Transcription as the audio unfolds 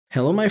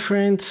Hello my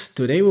friends,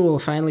 today we will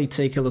finally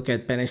take a look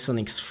at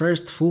Panasonic's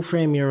first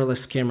full-frame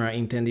mirrorless camera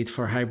intended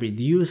for hybrid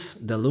use,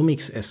 the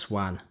Lumix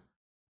S1.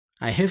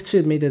 I have to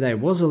admit that I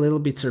was a little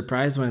bit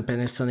surprised when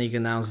Panasonic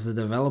announced the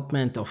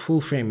development of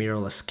full-frame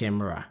mirrorless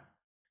camera.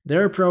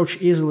 Their approach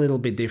is a little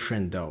bit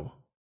different though.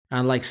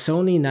 Unlike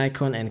Sony,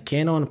 Nikon and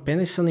Canon,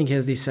 Panasonic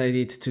has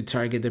decided to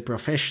target the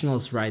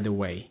professionals right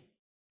away.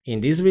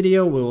 In this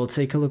video we will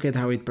take a look at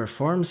how it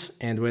performs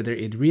and whether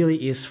it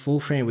really is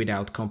full-frame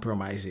without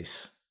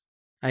compromises.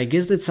 I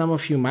guess that some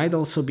of you might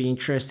also be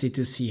interested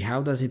to see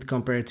how does it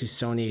compare to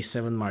Sony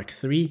A7 Mark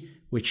III,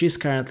 which is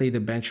currently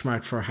the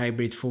benchmark for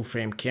hybrid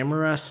full-frame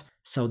cameras,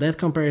 so that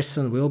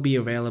comparison will be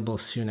available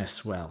soon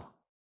as well.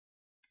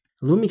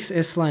 Lumix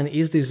S-Line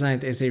is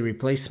designed as a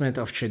replacement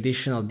of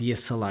traditional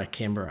DSLR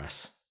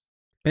cameras.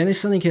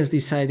 Panasonic has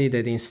decided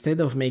that instead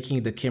of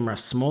making the camera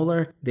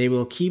smaller, they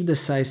will keep the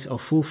size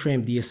of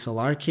full-frame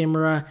DSLR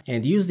camera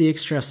and use the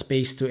extra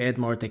space to add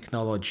more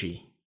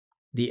technology.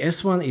 The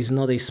S1 is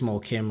not a small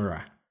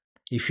camera.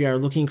 If you are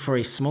looking for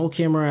a small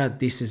camera,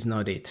 this is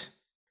not it.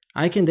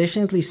 I can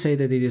definitely say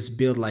that it is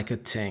built like a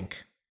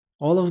tank.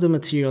 All of the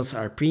materials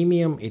are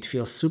premium, it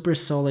feels super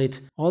solid,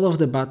 all of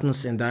the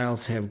buttons and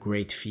dials have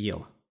great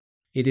feel.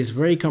 It is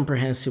very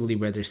comprehensively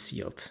weather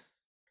sealed.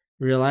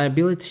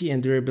 Reliability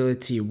and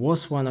durability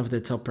was one of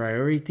the top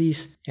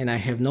priorities, and I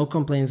have no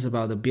complaints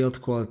about the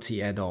build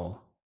quality at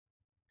all.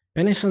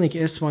 Panasonic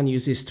S1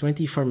 uses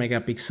 24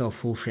 megapixel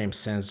full-frame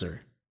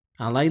sensor.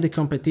 Unlike the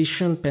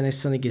competition,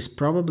 Panasonic is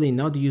probably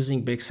not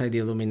using backside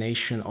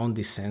illumination on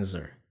this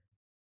sensor.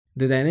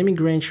 The dynamic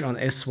range on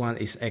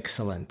S1 is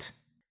excellent.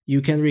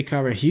 You can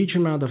recover a huge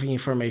amount of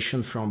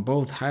information from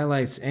both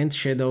highlights and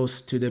shadows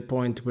to the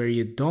point where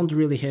you don't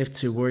really have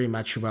to worry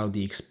much about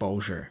the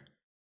exposure.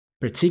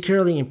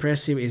 Particularly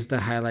impressive is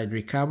the highlight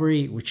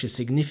recovery, which is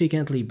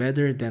significantly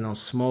better than on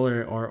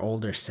smaller or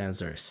older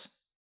sensors.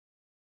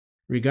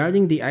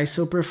 Regarding the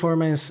ISO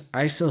performance,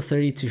 ISO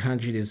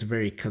 3200 is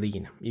very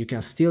clean. You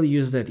can still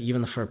use that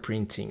even for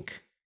printing.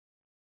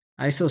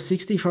 ISO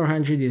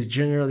 6400 is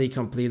generally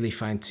completely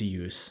fine to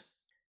use.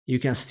 You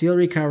can still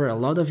recover a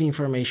lot of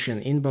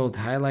information in both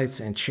highlights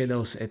and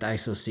shadows at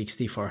ISO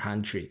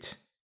 6400.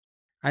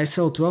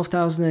 ISO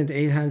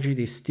 12800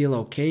 is still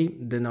okay,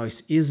 the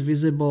noise is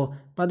visible,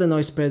 but the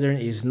noise pattern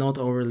is not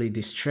overly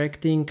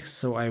distracting,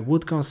 so I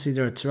would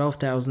consider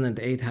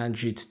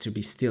 12800 to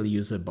be still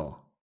usable.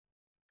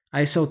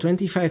 ISO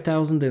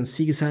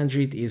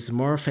 25600 is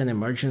more of an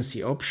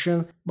emergency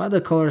option, but the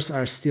colors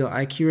are still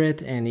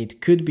accurate and it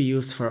could be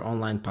used for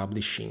online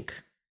publishing.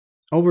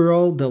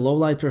 Overall, the low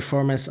light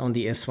performance on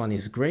the S1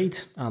 is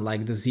great.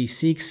 Unlike the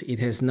Z6, it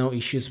has no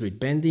issues with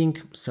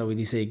bending, so it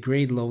is a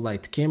great low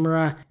light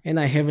camera, and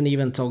I haven't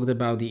even talked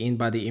about the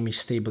in-body image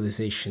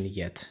stabilization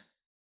yet.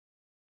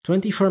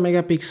 24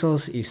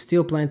 megapixels is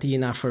still plenty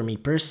enough for me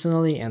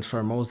personally and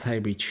for most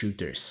hybrid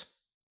shooters.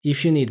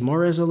 If you need more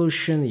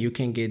resolution, you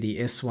can get the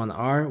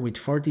S1R with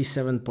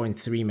 47.3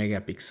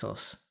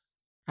 megapixels.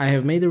 I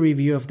have made a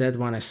review of that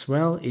one as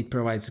well. It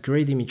provides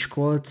great image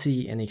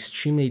quality and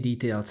extremely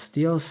detailed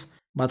stills,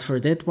 but for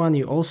that one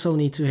you also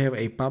need to have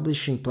a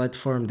publishing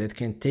platform that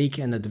can take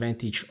an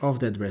advantage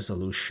of that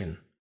resolution.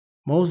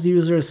 Most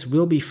users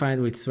will be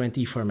fine with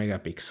 24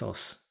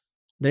 megapixels.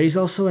 There is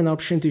also an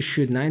option to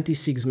shoot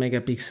 96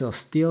 megapixel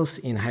stills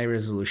in high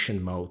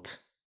resolution mode.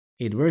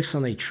 It works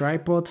on a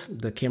tripod,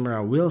 the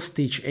camera will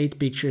stitch 8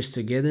 pictures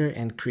together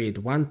and create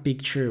one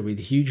picture with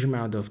huge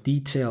amount of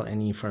detail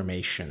and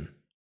information.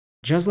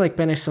 Just like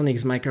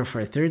Panasonic's Micro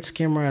Four Thirds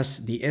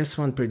cameras, the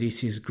S1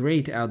 produces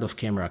great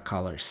out-of-camera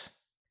colors.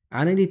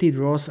 Unedited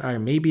RAWs are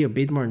maybe a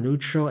bit more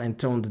neutral and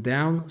toned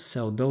down,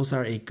 so those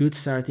are a good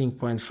starting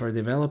point for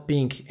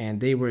developing, and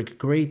they work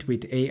great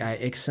with AI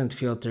accent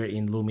filter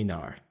in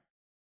Luminar.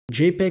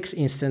 JPEGs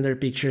in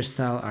standard picture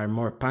style are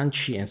more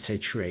punchy and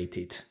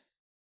saturated.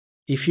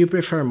 If you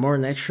prefer more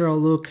natural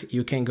look,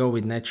 you can go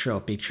with natural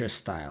picture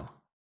style.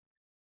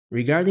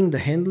 Regarding the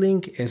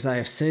handling, as I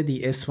have said,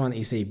 the S1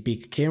 is a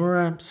big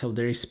camera, so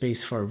there is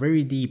space for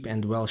very deep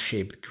and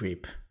well-shaped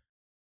grip.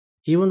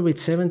 Even with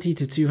 70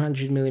 to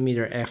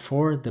 200mm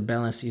f4, the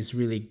balance is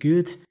really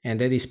good, and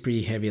that is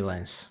pretty heavy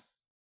lens.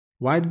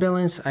 White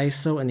balance,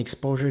 ISO and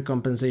exposure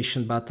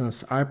compensation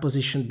buttons are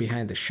positioned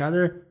behind the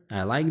shutter,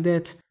 I like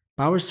that.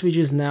 Power switch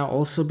is now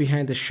also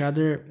behind the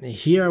shutter.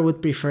 Here I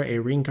would prefer a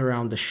ring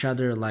around the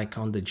shutter like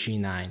on the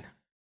G9.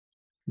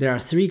 There are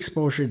 3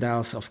 exposure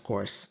dials of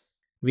course.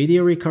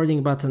 Video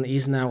recording button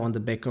is now on the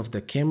back of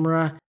the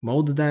camera.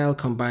 Mode dial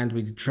combined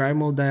with dry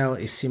mode dial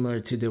is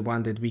similar to the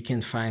one that we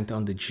can find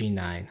on the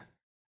G9.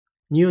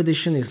 New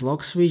addition is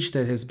lock switch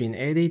that has been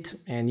added,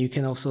 and you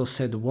can also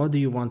set what do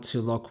you want to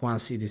lock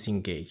once it is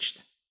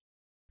engaged.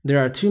 There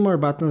are 2 more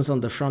buttons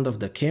on the front of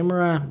the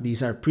camera,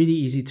 these are pretty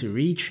easy to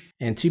reach,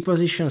 and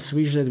 2-position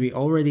switch that we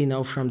already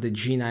know from the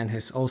G9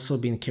 has also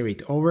been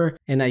carried over,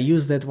 and I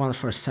use that one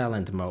for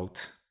silent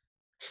mode.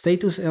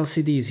 Status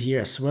LCD is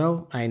here as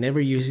well. I never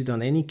use it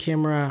on any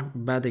camera,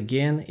 but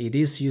again, it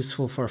is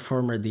useful for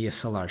former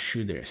DSLR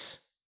shooters.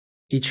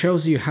 It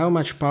shows you how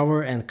much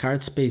power and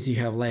card space you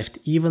have left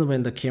even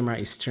when the camera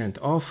is turned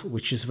off,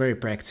 which is very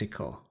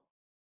practical.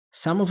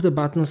 Some of the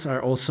buttons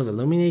are also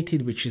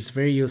illuminated, which is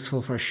very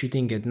useful for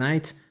shooting at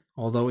night,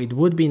 although it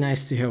would be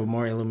nice to have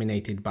more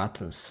illuminated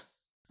buttons.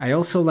 I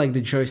also like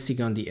the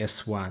joystick on the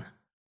S1.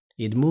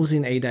 It moves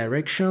in 8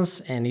 directions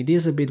and it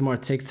is a bit more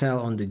tactile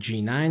on the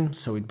G9,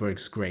 so it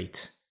works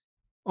great.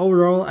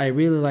 Overall, I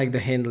really like the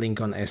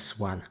handling on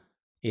S1.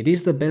 It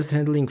is the best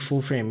handling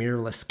full-frame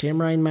mirrorless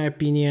camera in my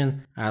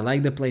opinion. I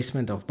like the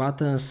placement of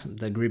buttons,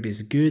 the grip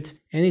is good,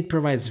 and it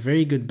provides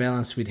very good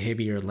balance with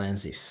heavier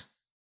lenses.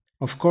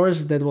 Of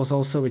course, that was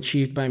also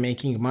achieved by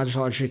making much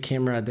larger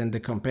camera than the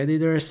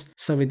competitors,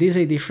 so it is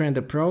a different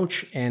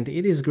approach, and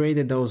it is great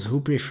that those who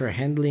prefer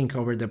handling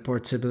over the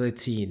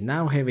portability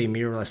now have a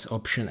mirrorless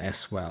option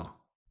as well.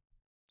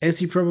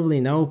 As you probably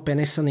know,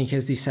 Panasonic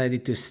has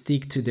decided to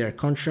stick to their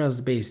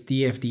contrast-based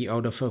DFD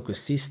autofocus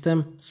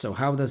system, so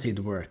how does it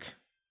work?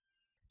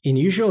 In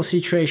usual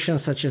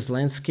situations such as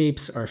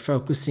landscapes or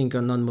focusing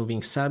on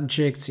non-moving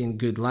subjects in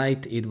good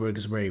light, it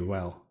works very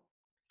well.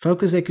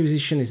 Focus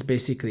acquisition is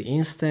basically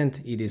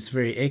instant, it is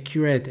very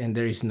accurate and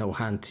there is no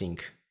hunting.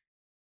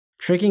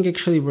 Tracking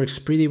actually works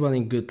pretty well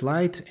in good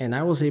light and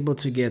I was able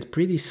to get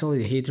pretty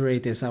solid hit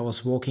rate as I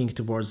was walking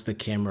towards the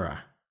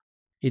camera.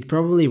 It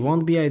probably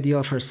won't be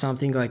ideal for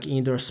something like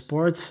indoor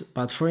sports,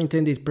 but for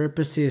intended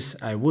purposes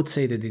I would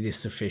say that it is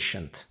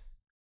sufficient.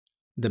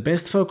 The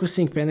best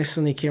focusing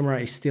Panasonic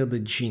camera is still the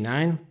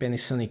G9.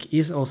 Panasonic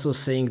is also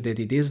saying that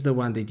it is the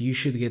one that you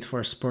should get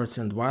for sports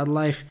and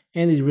wildlife,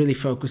 and it really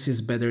focuses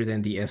better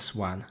than the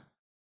S1.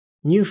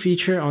 New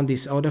feature on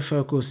this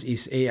autofocus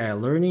is AI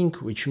learning,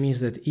 which means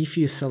that if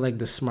you select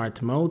the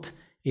smart mode,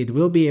 it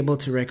will be able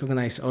to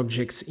recognize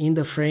objects in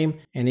the frame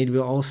and it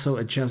will also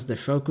adjust the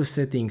focus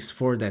settings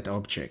for that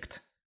object.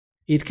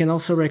 It can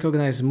also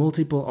recognize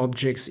multiple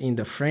objects in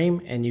the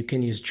frame and you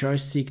can use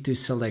joystick to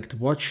select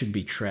what should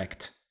be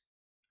tracked.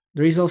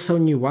 There is also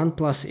new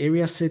 1+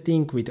 area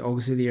setting with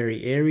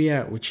auxiliary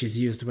area, which is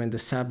used when the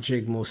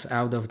subject moves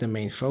out of the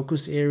main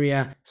focus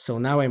area, so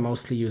now I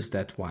mostly use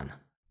that one.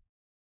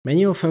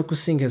 Manual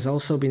focusing has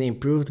also been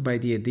improved by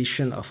the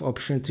addition of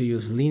option to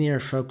use linear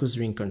focus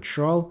ring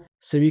control,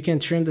 so you can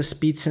turn the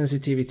speed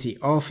sensitivity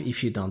off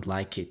if you don't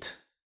like it.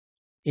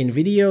 In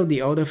video, the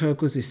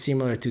autofocus is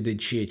similar to the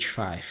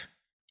GH5.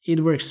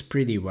 It works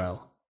pretty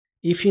well.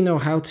 If you know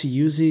how to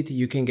use it,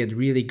 you can get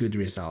really good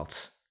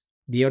results.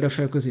 The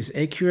autofocus is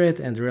accurate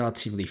and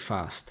relatively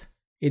fast.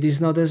 It is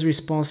not as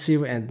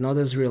responsive and not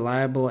as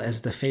reliable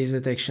as the face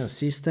detection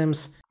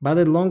systems, but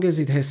as long as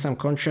it has some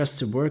contrast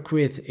to work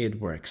with, it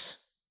works.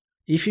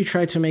 If you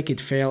try to make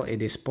it fail,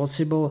 it is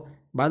possible,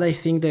 but I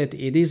think that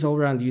it is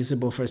all-round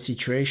usable for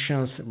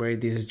situations where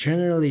it is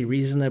generally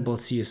reasonable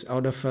to use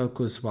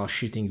autofocus while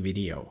shooting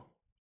video.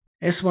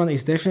 S1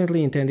 is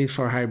definitely intended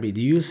for hybrid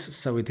use,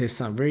 so it has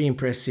some very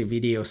impressive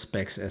video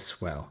specs as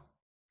well.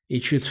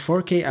 It shoots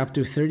 4K up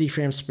to 30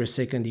 frames per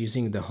second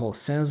using the Hall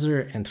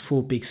sensor and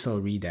full pixel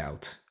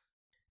readout.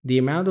 The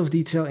amount of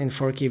detail in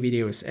 4K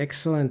video is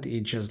excellent,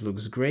 it just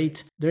looks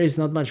great, there is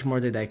not much more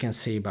that I can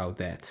say about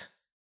that.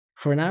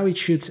 For now it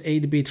shoots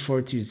 8-bit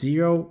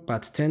 420,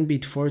 but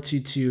 10-bit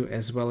 422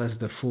 as well as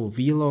the full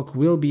V-Log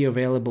will be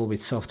available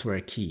with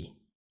software key.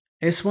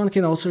 S1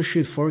 can also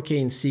shoot 4K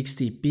in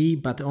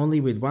 60p, but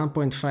only with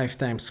 1.5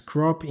 times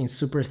crop in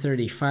Super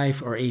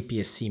 35 or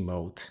APS-C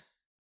mode.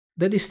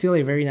 That is still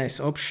a very nice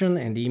option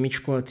and the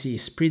image quality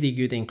is pretty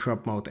good in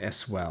crop mode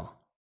as well.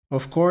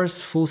 Of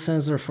course, full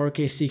sensor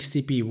 4K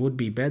 60p would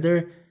be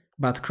better,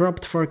 but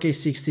cropped 4K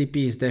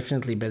 60p is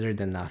definitely better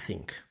than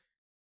nothing.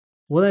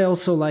 What I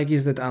also like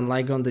is that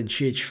unlike on the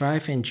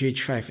GH5 and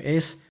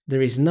GH5S,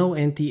 there is no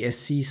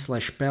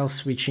NTSC/PAL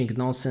switching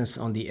nonsense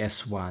on the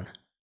S1.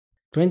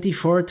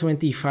 24,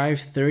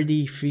 25,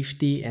 30,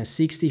 50 and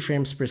 60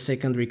 frames per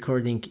second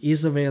recording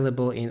is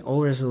available in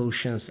all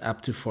resolutions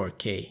up to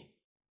 4K.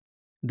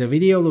 The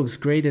video looks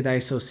great at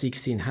ISO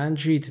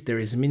 1600, there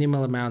is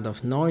minimal amount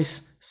of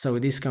noise, so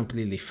it is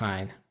completely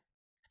fine.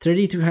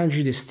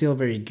 3200 is still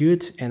very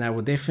good and I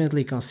would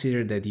definitely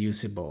consider that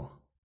usable.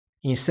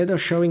 Instead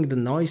of showing the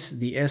noise,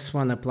 the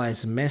S1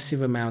 applies a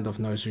massive amount of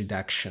noise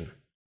reduction.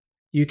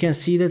 You can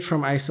see that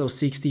from ISO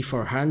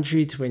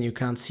 6400 when you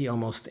can't see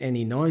almost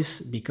any noise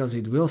because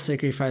it will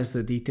sacrifice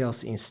the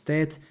details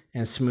instead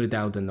and smooth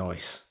out the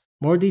noise.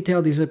 More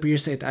detail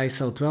disappears at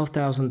ISO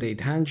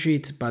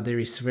 12800, but there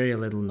is very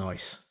little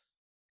noise.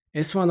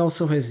 S1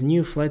 also has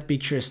new flat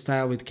picture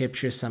style which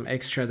captures some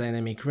extra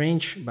dynamic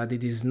range, but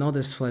it is not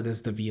as flat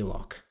as the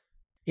V-Log.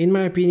 In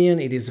my opinion,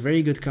 it is a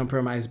very good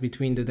compromise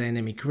between the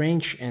dynamic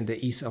range and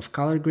the ease of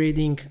color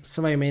grading,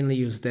 so I mainly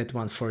use that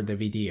one for the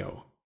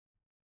video.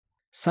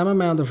 Some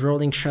amount of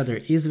rolling shutter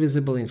is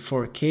visible in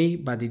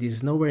 4K, but it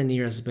is nowhere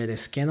near as bad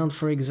as Canon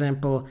for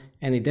example,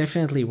 and it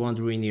definitely won't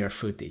ruin your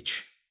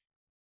footage.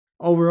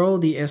 Overall,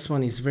 the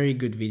S1 is a very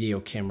good video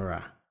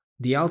camera.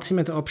 The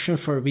ultimate option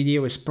for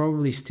video is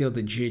probably still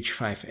the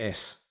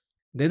GH5S.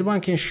 That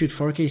one can shoot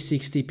 4K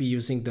 60p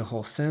using the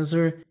Hall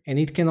sensor, and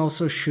it can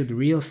also shoot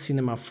real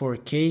cinema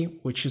 4K,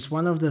 which is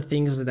one of the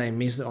things that I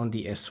missed on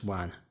the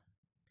S1.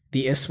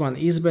 The S1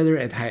 is better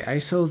at high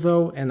ISO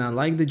though, and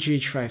unlike the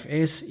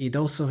GH5S, it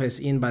also has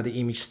in-body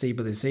image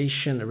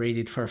stabilization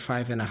rated for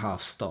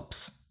 5.5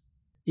 stops.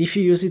 If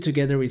you use it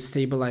together with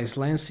stabilized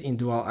lens in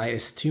dual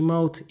IS2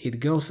 mode, it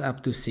goes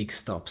up to 6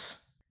 stops.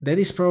 That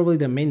is probably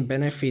the main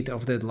benefit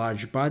of that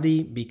large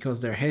body, because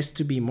there has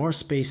to be more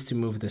space to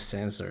move the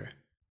sensor.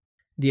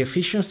 The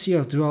efficiency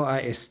of dual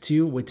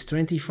IS2 with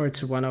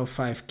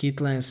 24-105 kit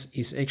lens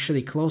is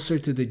actually closer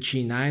to the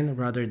G9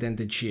 rather than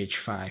the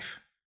GH5.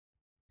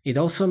 It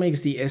also makes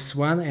the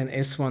S1 and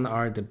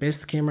S1R the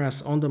best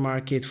cameras on the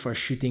market for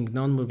shooting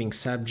non-moving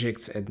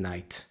subjects at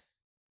night.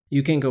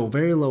 You can go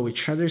very low with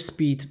shutter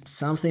speed,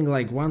 something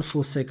like 1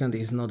 full second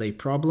is not a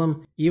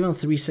problem, even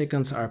 3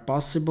 seconds are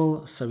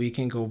possible, so you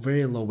can go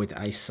very low with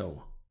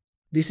ISO.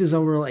 This is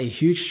overall a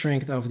huge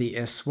strength of the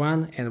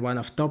S1 and one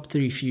of top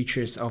 3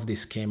 features of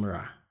this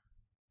camera.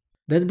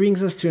 That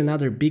brings us to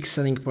another big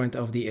selling point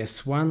of the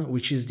S1,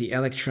 which is the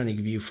electronic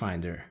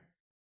viewfinder.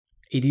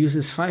 It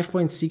uses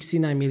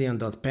 5.69 million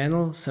dot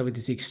panel, so it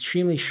is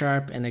extremely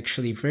sharp and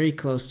actually very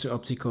close to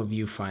optical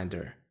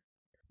viewfinder.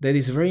 That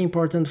is very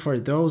important for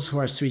those who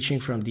are switching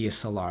from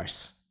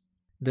DSLRs.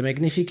 The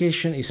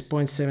magnification is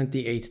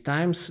 0.78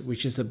 times,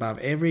 which is above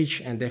average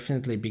and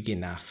definitely big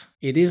enough.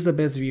 It is the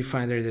best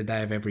viewfinder that I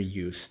have ever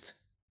used.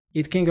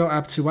 It can go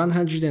up to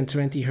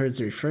 120Hz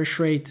refresh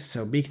rate,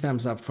 so big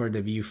thumbs up for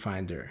the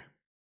viewfinder.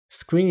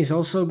 Screen is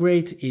also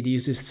great. It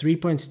uses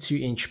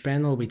 3.2-inch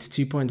panel with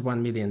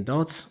 2.1 million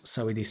dots,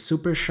 so it is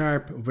super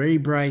sharp, very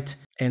bright,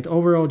 and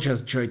overall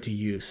just joy to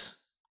use.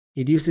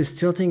 It uses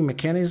tilting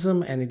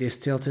mechanism and it is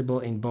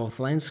tiltable in both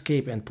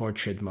landscape and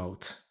portrait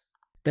mode.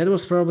 That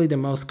was probably the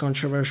most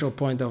controversial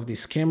point of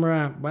this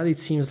camera, but it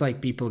seems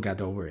like people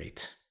got over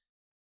it.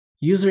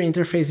 User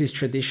interface is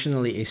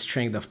traditionally a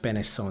strength of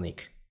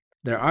Panasonic.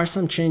 There are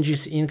some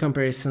changes in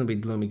comparison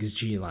with Lumix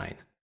G line.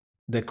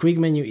 The quick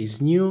menu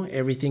is new,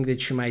 everything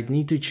that you might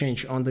need to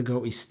change on the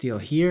go is still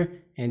here,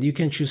 and you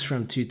can choose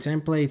from 2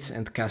 templates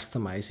and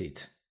customize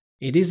it.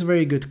 It is a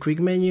very good quick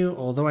menu,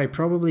 although I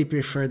probably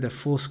prefer the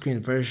full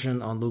screen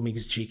version on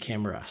Lumix G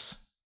cameras.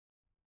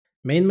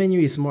 Main menu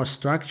is more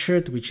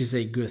structured, which is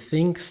a good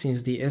thing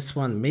since the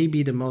S1 may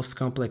be the most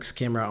complex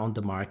camera on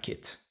the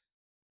market.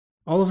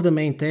 All of the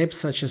main tabs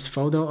such as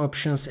photo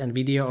options and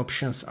video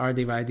options are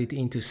divided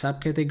into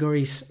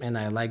subcategories, and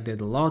I like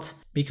that a lot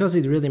because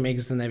it really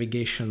makes the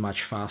navigation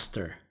much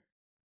faster.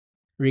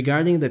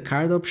 Regarding the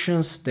card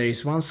options, there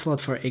is 1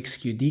 slot for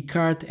XQD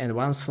card and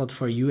 1 slot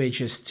for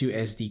UHS-2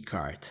 SD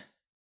card.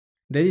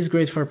 That is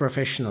great for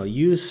professional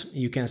use.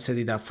 You can set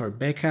it up for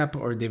backup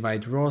or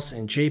divide RAWs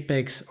and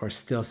JPEGs or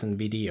stills and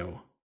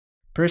video.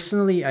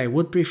 Personally, I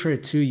would prefer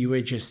 2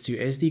 UHS-2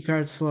 SD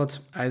card slots.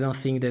 I don't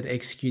think that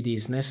XQD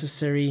is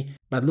necessary,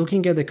 but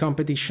looking at the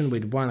competition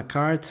with 1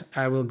 card,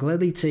 I will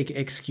gladly take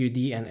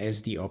XQD and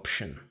SD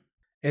option.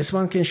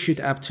 S1 can shoot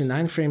up to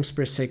 9 frames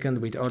per second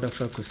with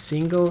autofocus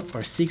single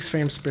or 6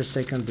 frames per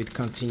second with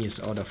continuous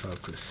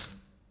autofocus.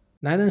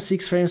 9 and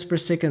 6 frames per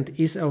second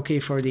is okay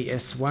for the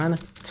S1,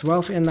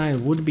 12 and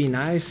 9 would be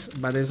nice,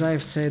 but as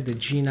I've said, the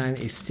G9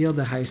 is still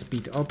the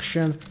high-speed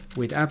option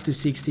with up to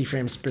 60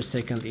 frames per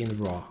second in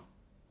RAW.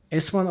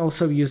 S1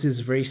 also uses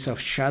very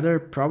soft shutter,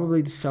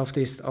 probably the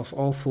softest of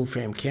all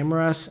full-frame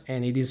cameras,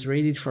 and it is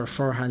rated for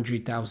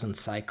 400,000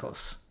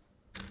 cycles.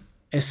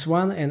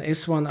 S1 and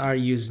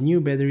S1R use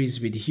new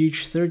batteries with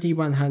huge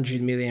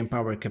 3100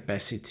 mAh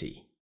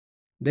capacity.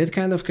 That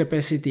kind of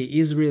capacity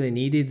is really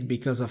needed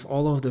because of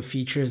all of the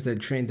features that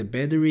drain the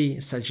battery,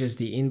 such as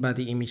the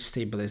in-body image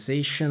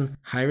stabilization,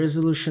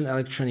 high-resolution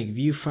electronic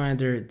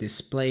viewfinder,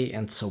 display,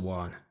 and so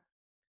on.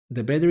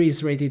 The battery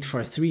is rated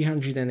for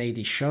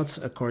 380 shots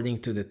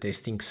according to the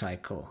testing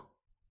cycle.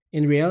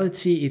 In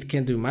reality, it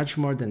can do much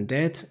more than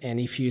that, and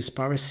if you use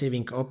power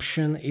saving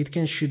option, it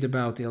can shoot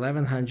about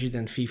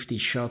 1150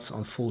 shots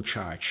on full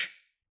charge.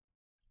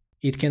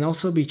 It can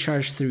also be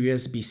charged through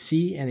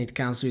USB-C and it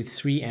comes with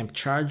 3 amp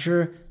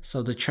charger,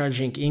 so the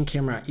charging in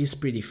camera is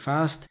pretty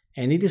fast,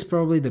 and it is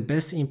probably the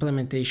best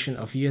implementation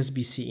of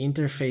USB-C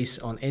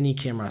interface on any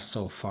camera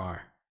so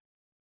far.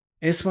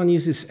 S1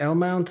 uses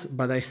L-mount,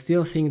 but I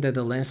still think that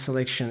the lens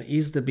selection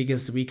is the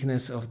biggest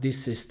weakness of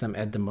this system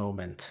at the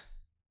moment.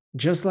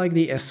 Just like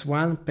the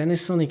S1,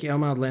 Panasonic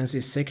L-mount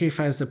lenses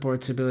sacrifice the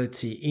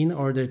portability in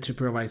order to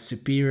provide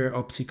superior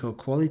optical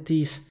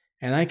qualities,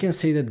 and I can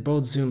say that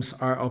both zooms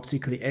are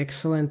optically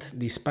excellent,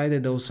 despite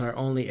that those are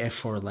only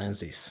f4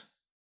 lenses.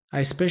 I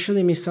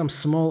especially miss some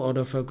small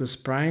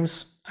autofocus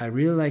primes. I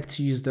really like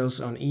to use those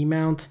on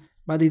E-mount,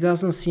 but it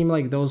doesn't seem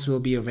like those will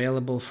be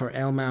available for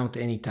L-mount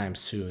anytime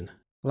soon.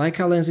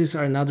 Leica lenses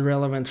are not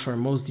relevant for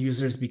most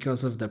users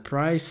because of the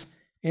price,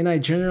 and I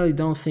generally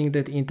don't think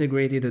that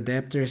integrated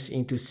adapters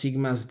into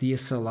Sigma's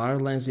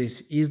DSLR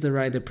lenses is the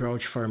right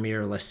approach for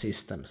mirrorless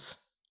systems.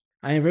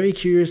 I am very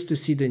curious to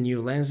see the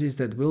new lenses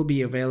that will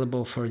be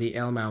available for the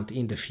L-mount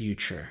in the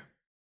future.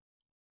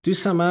 To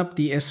sum up,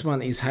 the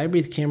S1 is a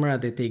hybrid camera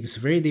that takes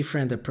very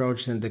different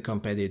approach than the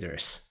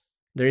competitors.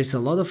 There is a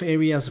lot of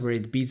areas where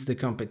it beats the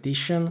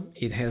competition.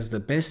 It has the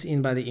best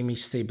in-body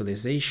image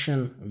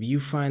stabilization,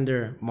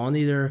 viewfinder,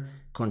 monitor,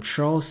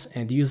 controls,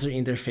 and user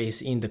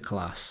interface in the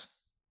class.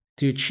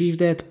 To achieve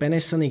that,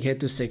 Panasonic had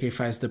to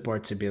sacrifice the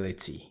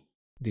portability.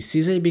 This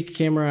is a big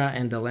camera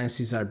and the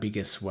lenses are big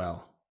as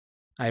well.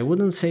 I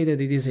wouldn't say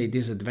that it is a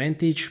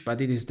disadvantage,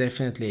 but it is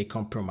definitely a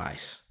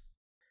compromise.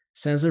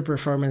 Sensor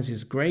performance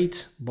is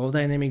great, both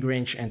dynamic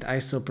range and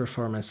ISO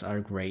performance are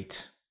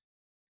great.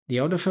 The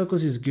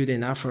autofocus is good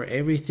enough for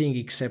everything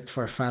except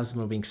for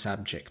fast-moving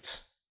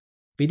subjects.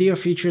 Video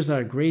features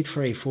are great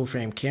for a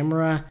full-frame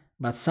camera,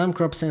 but some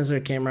crop sensor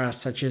cameras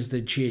such as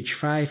the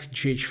GH5,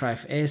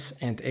 GH5S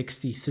and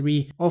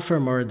X-T3 offer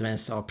more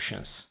advanced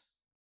options.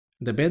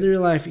 The battery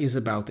life is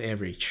about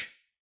average.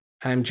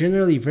 I'm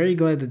generally very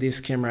glad that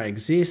this camera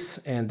exists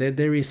and that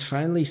there is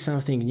finally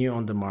something new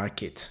on the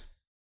market.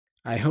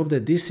 I hope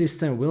that this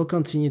system will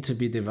continue to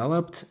be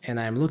developed, and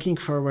I'm looking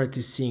forward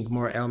to seeing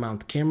more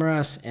L-mount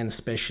cameras and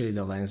especially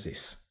the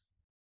lenses.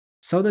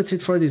 So that's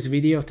it for this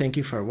video, thank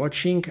you for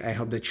watching, I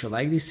hope that you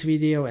liked this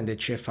video and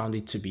that you found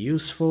it to be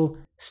useful.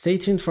 Stay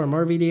tuned for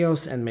more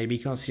videos and maybe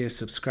consider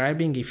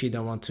subscribing if you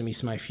don't want to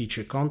miss my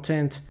future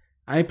content.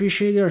 I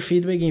appreciate your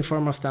feedback in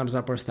form of thumbs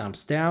up or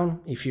thumbs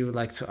down. If you would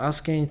like to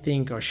ask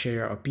anything or share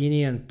your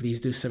opinion, please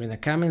do so in the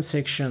comment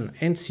section,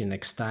 and see you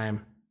next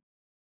time.